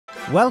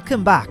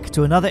Welcome back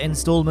to another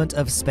installment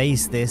of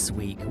Space This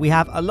Week. We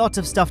have a lot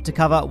of stuff to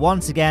cover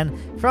once again.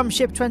 From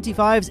Ship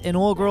 25's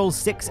inaugural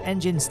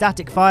 6-engine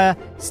static fire,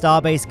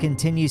 Starbase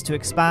continues to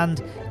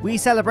expand. We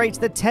celebrate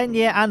the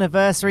 10-year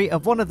anniversary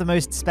of one of the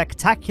most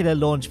spectacular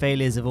launch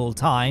failures of all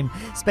time.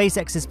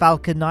 SpaceX's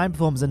Falcon 9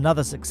 performs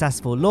another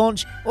successful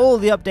launch. All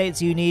the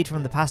updates you need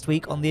from the past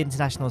week on the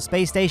International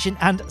Space Station,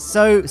 and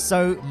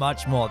so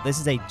much more. This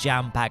is a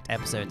jam-packed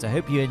episode, so I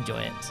hope you enjoy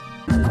it.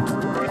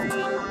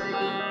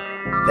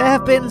 There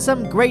have been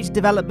some great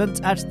developments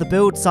at the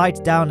build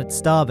site down at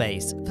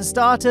Starbase. For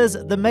starters,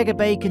 the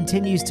Megabay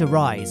continues to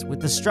rise,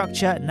 with the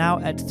structure now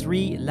at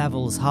 3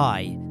 levels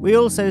high. We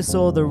also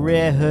saw the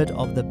rear hood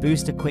of the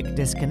booster quick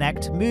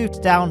disconnect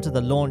moved down to the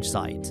launch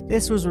site.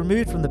 This was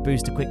removed from the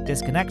booster quick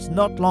disconnect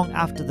not long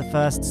after the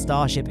first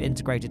Starship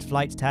integrated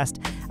flight test,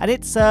 and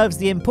it serves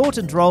the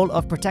important role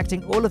of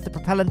protecting all of the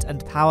propellant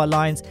and power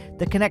lines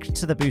that connect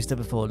to the booster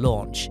before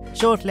launch.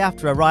 Shortly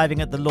after arriving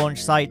at the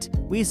launch site,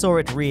 we saw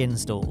it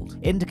reinstalled,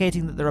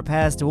 indicating that the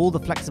repairs to all the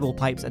flexible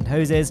pipes and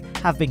hoses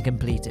have been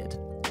completed.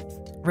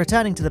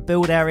 Returning to the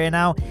build area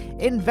now,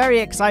 in very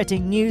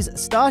exciting news,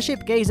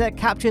 Starship Gazer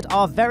captured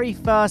our very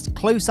first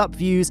close-up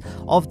views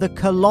of the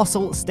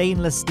colossal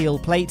stainless steel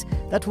plate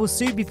that will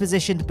soon be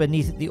positioned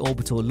beneath the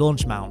orbital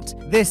launch mount.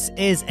 This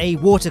is a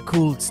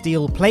water-cooled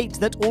steel plate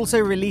that also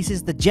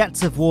releases the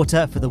jets of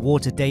water for the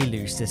water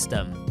deluge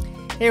system.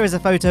 Here is a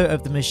photo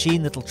of the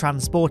machine that'll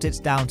transport it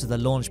down to the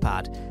launch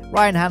pad.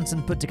 Ryan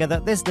Hansen put together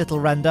this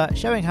little render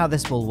showing how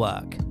this will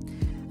work.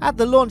 At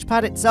the launch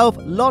pad itself,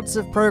 lots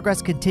of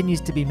progress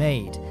continues to be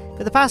made.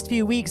 For the past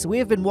few weeks, we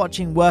have been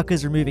watching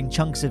workers removing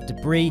chunks of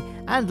debris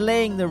and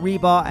laying the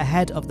rebar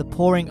ahead of the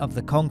pouring of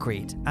the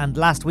concrete. And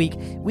last week,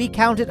 we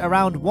counted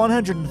around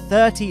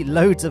 130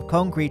 loads of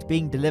concrete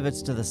being delivered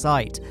to the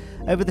site.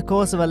 Over the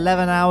course of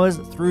 11 hours,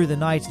 through the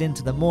night and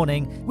into the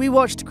morning, we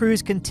watched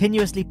crews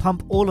continuously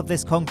pump all of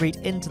this concrete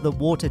into the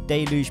water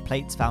deluge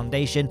plate's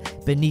foundation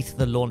beneath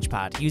the launch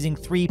pad, using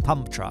 3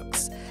 pump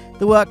trucks.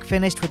 The work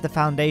finished with the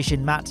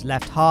foundation mat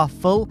left half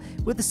full,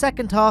 with the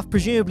second half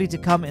presumably to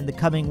come in the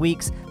coming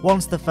weeks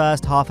once the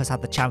first half has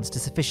had the chance to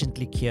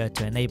sufficiently cure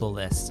to enable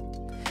this.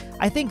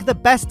 I think the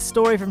best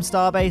story from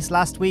Starbase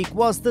last week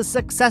was the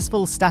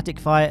successful static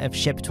fire of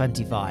Ship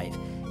 25.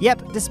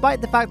 Yep,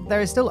 despite the fact that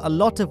there is still a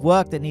lot of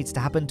work that needs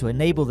to happen to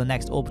enable the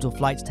next orbital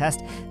flight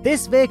test,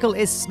 this vehicle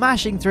is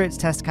smashing through its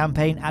test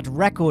campaign at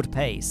record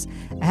pace.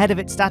 Ahead of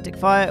its static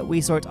fire, we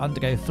saw it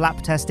undergo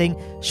flap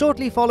testing,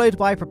 shortly followed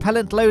by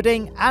propellant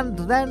loading, and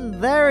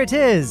then there it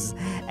is!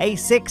 A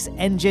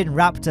 6-engine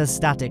Raptor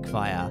static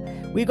fire.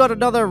 We got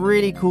another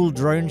really cool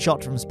drone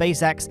shot from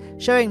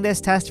SpaceX showing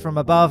this test from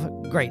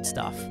above. Great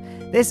stuff.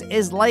 This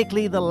is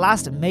likely the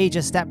last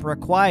major step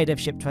required of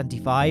Ship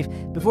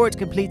 25 before it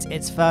completes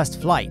its first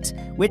flight,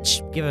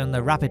 which, given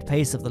the rapid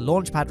pace of the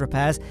launch pad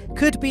repairs,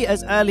 could be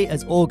as early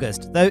as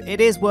August, though it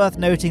is worth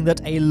noting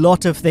that a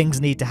lot of things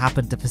need to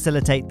happen to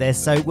facilitate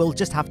this, so we'll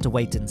just have to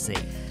wait and see.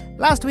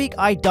 Last week,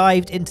 I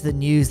dived into the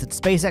news that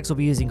SpaceX will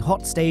be using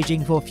hot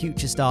staging for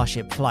future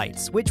Starship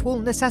flights, which will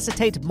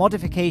necessitate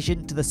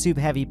modification to the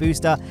Super Heavy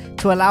booster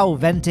to allow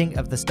venting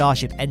of the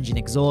Starship engine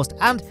exhaust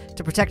and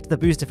to protect the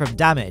booster from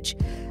damage.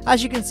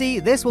 As you can see,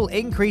 this will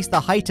increase the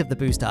height of the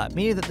booster,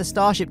 meaning that the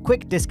Starship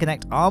quick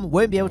disconnect arm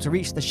won't be able to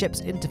reach the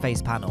ship's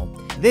interface panel.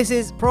 This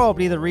is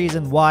probably the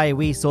reason why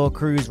we saw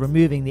crews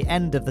removing the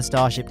end of the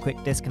Starship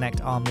quick disconnect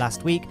arm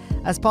last week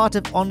as part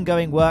of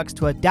ongoing works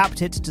to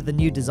adapt it to the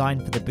new design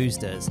for the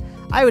boosters.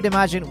 I would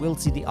imagine we'll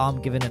see the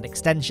arm given an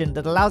extension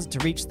that allows it to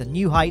reach the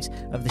new height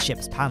of the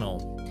ship's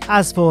panel.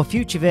 As for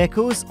future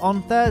vehicles,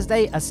 on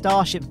Thursday, a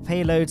Starship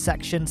payload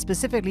section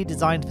specifically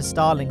designed for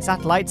Starlink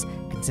satellites,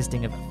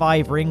 consisting of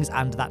 5 rings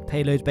and that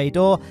payload bay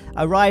door,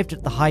 arrived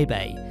at the high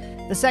bay.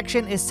 The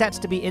section is set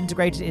to be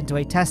integrated into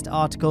a test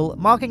article,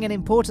 marking an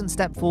important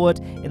step forward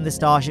in the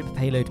Starship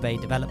payload bay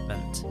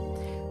development.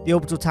 The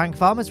orbital tank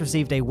farm has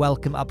received a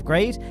welcome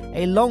upgrade.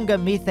 A longer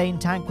methane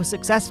tank was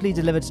successfully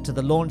delivered to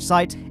the launch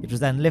site. It was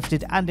then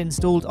lifted and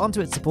installed onto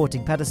its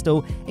supporting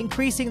pedestal,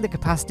 increasing the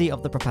capacity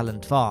of the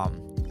propellant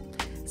farm.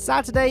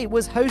 Saturday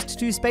was host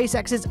to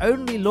SpaceX's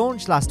only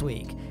launch last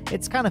week.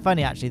 It's kind of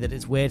funny actually that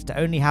it's weird to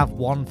only have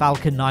one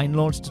Falcon 9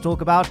 launch to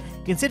talk about,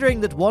 considering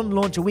that one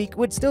launch a week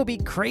would still be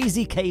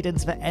crazy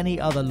cadence for any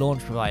other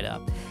launch provider.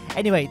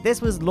 Anyway,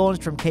 this was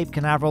launched from Cape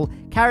Canaveral,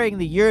 carrying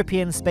the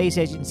European Space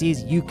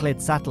Agency's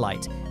Euclid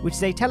satellite, which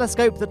is a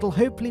telescope that will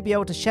hopefully be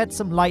able to shed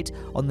some light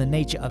on the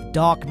nature of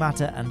dark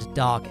matter and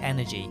dark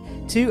energy,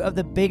 2 of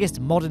the biggest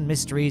modern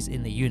mysteries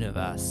in the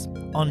universe.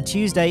 On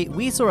Tuesday,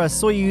 we saw a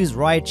Soyuz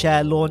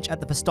rideshare launch at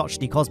the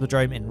Vostochny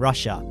Cosmodrome in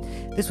Russia.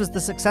 This was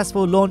the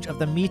successful launch of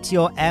the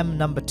Meteor M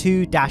No.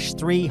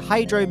 2-3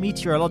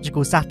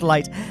 hydrometeorological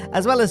satellite,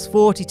 as well as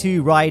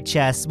 42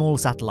 rideshare small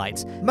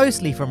satellites,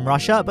 mostly from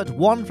Russia, but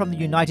one from the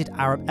United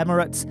Arab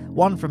Emirates,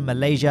 one from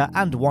Malaysia,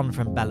 and one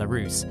from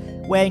Belarus.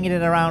 weighing in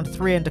at around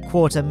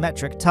 3¼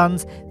 metric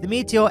tons, the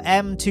Meteor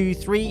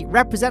M23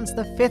 represents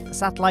the 5th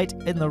satellite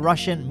in the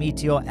Russian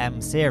Meteor M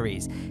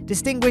series,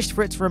 distinguished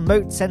for its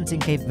remote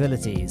sensing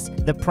capabilities.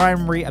 The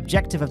primary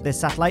objective of this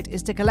satellite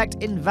is to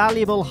collect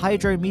invaluable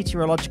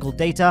hydrometeorological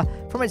data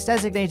from its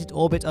designated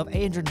orbit of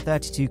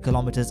 832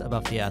 kilometers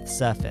above the Earth's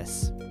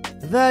surface.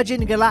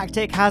 Virgin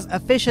Galactic has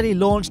officially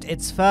launched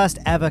its first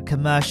ever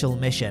commercial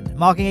mission,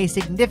 marking a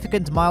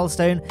significant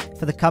milestone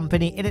for the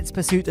company in its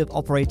pursuit of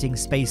operating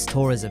space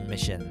tourism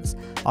missions.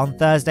 On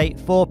Thursday,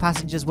 4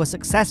 passengers were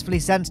successfully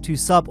sent to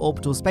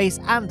suborbital space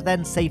and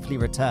then safely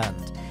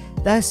returned.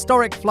 The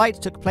historic flight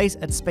took place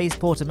at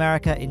Spaceport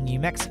America in New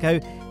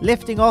Mexico,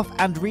 lifting off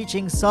and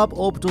reaching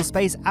suborbital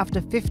space after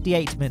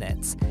 58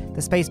 minutes.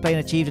 The spaceplane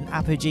achieved an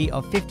apogee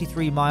of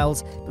 53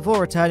 miles before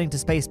returning to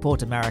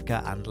Spaceport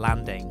America and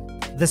landing.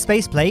 The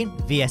spaceplane,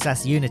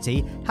 VSS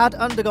Unity, had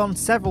undergone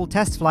several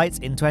test flights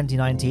in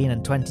 2019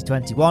 and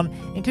 2021,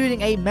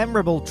 including a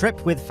memorable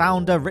trip with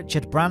founder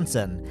Richard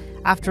Branson.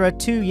 After a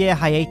 2-year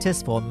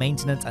hiatus for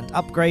maintenance and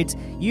upgrades,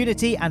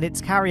 Unity and its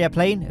carrier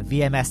plane,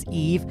 VMS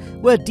Eve,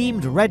 were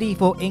deemed ready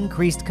for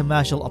increased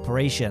commercial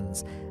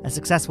operations. A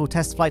successful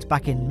test flight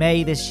back in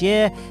May this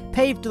year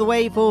paved the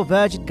way for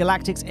Virgin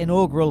Galactic's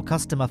inaugural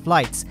customer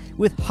flights,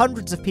 with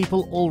hundreds of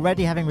people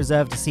already having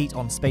reserved a seat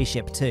on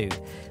Spaceship Two.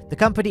 The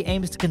company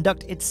aims to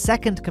conduct its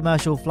second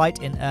commercial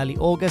flight in early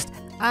August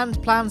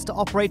and plans to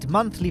operate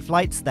monthly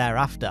flights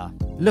thereafter.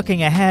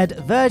 Looking ahead,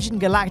 Virgin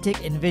Galactic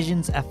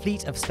envisions a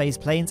fleet of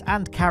spaceplanes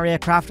and carrier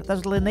craft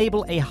that will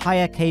enable a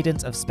higher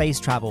cadence of space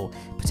travel,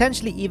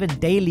 potentially even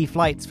daily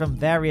flights from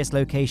various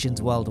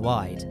locations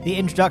worldwide. The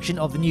introduction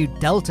of the new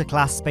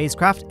Delta-class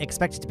spacecraft,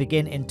 expected to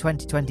begin in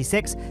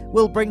 2026,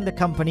 will bring the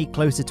company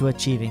closer to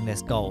achieving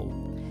this goal.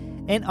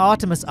 In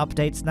Artemis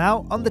updates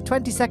now, on the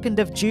 22nd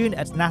of June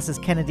at NASA's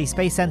Kennedy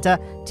Space Center,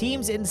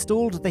 teams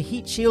installed the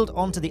heat shield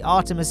onto the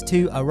Artemis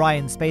II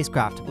Orion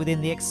spacecraft within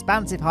the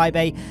expansive high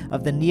bay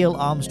of the Neil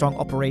Armstrong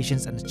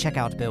Operations and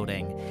Checkout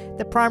Building.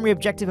 The primary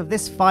objective of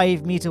this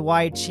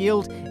 5-meter-wide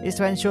shield is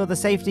to ensure the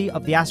safety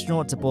of the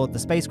astronauts aboard the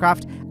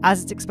spacecraft,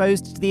 as it's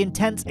exposed to the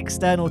intense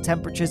external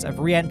temperatures of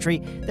re-entry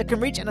that can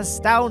reach an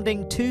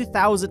astounding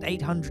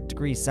 2,800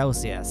 degrees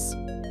Celsius.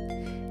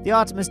 The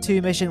Artemis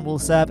II mission will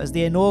serve as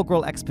the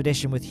inaugural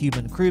expedition with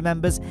human crew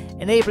members,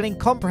 enabling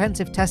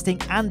comprehensive testing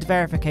and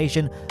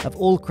verification of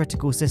all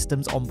critical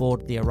systems on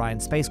board the Orion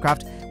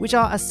spacecraft, which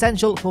are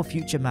essential for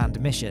future manned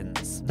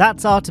missions.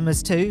 That's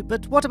Artemis II,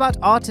 but what about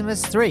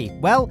Artemis III?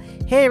 Well,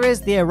 here is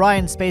the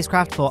Orion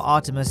spacecraft for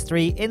Artemis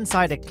III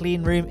inside a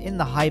clean room in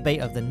the high bay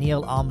of the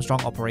Neil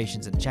Armstrong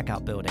Operations and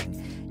Checkout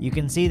Building. You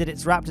can see that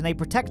it's wrapped in a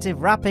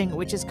protective wrapping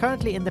which is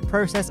currently in the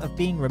process of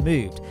being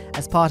removed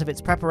as part of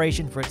its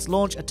preparation for its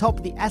launch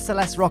atop the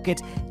SLS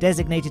rocket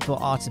designated for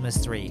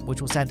Artemis III, which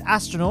will send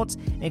astronauts,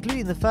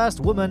 including the first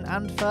woman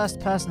and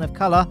first person of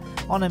color,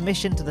 on a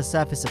mission to the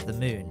surface of the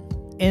moon.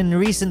 In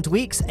recent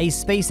weeks, a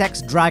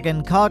SpaceX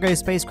Dragon cargo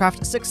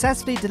spacecraft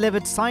successfully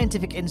delivered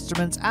scientific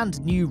instruments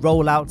and new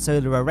rollout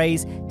solar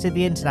arrays to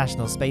the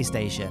International Space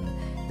Station.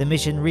 The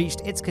mission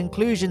reached its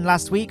conclusion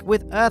last week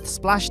with Earth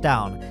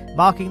splashdown,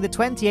 marking the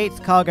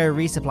 28th cargo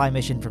resupply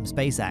mission from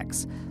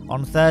SpaceX.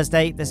 On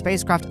Thursday, the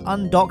spacecraft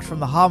undocked from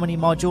the Harmony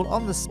module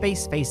on the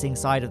space-facing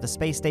side of the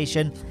space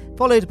station,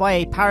 followed by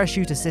a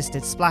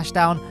parachute-assisted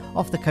splashdown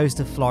off the coast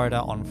of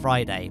Florida on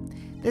Friday.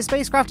 The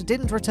spacecraft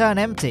didn't return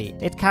empty.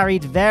 It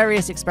carried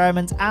various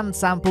experiments and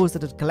samples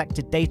that had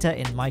collected data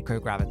in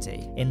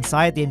microgravity.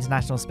 Inside the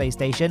International Space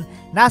Station,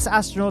 NASA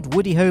astronaut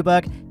Woody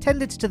Hoburg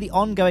tended to the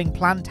ongoing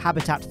Plant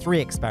Habitat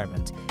 3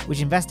 experiment, which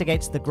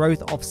investigates the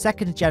growth of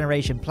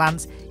second-generation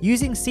plants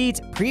using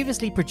seeds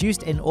previously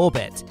produced in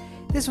orbit.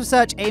 This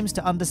research aims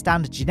to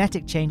understand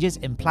genetic changes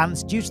in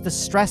plants due to the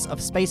stress of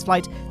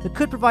spaceflight that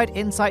could provide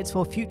insights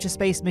for future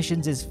space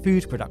missions'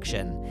 food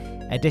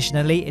production.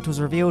 Additionally, it was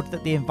revealed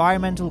that the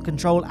environmental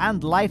control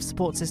and life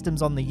support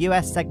systems on the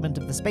US segment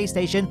of the space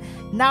station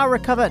now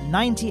recover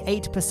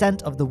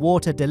 98% of the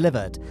water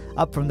delivered,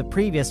 up from the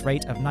previous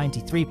rate of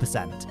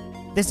 93%.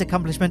 This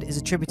accomplishment is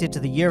attributed to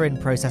the urine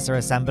processor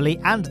assembly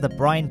and the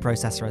brine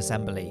processor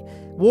assembly.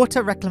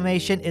 Water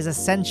reclamation is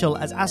essential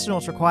as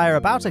astronauts require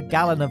about a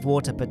gallon of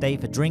water per day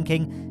for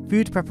drinking,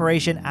 food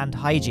preparation, and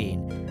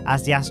hygiene.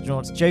 As the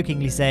astronauts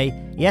jokingly say,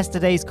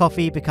 yesterday's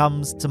coffee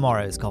becomes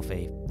tomorrow's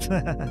coffee.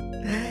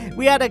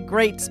 We had a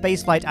great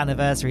spaceflight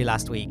anniversary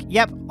last week.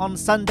 Yep, on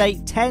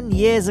Sunday, 10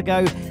 years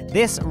ago,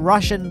 this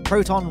Russian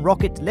Proton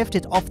rocket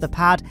lifted off the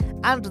pad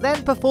and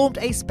then performed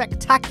a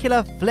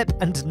spectacular flip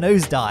and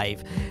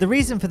nosedive. The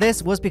reason for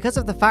this was because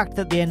of the fact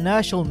that the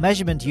inertial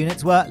measurement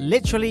units were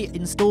literally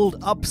installed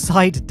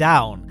upside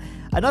down.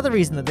 Another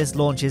reason that this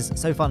launch is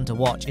so fun to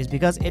watch is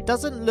because it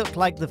doesn't look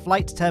like the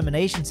flight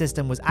termination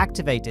system was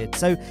activated,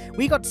 so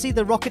we got to see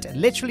the rocket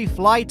literally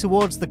fly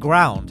towards the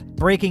ground,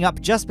 breaking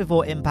up just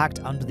before impact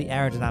under the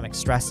aerodynamic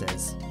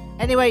stresses.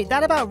 Anyway,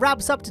 that about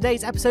wraps up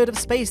today's episode of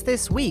Space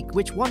This Week,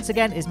 which once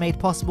again is made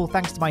possible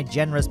thanks to my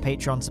generous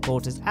Patreon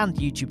supporters and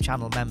YouTube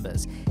channel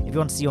members. If you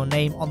want to see your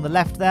name on the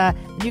left there,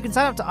 You can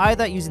sign up to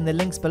either using the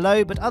links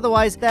below, but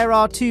otherwise there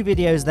are 2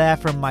 videos there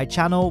from my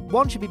channel.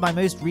 One should be my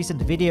most recent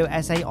video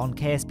essay on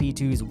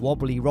KSP-2's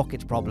wobbly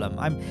rocket problem.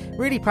 I'm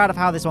really proud of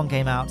how this one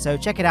came out, so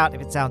check it out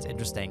if it sounds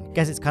interesting.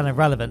 Guess it's kind of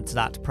relevant to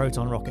that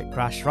Proton rocket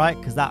crash, right?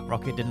 Because that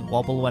rocket didn't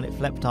wobble when it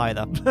flipped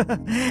either.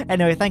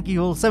 Anyway, thank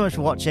you all so much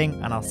for watching,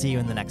 and I'll see you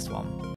in the next one.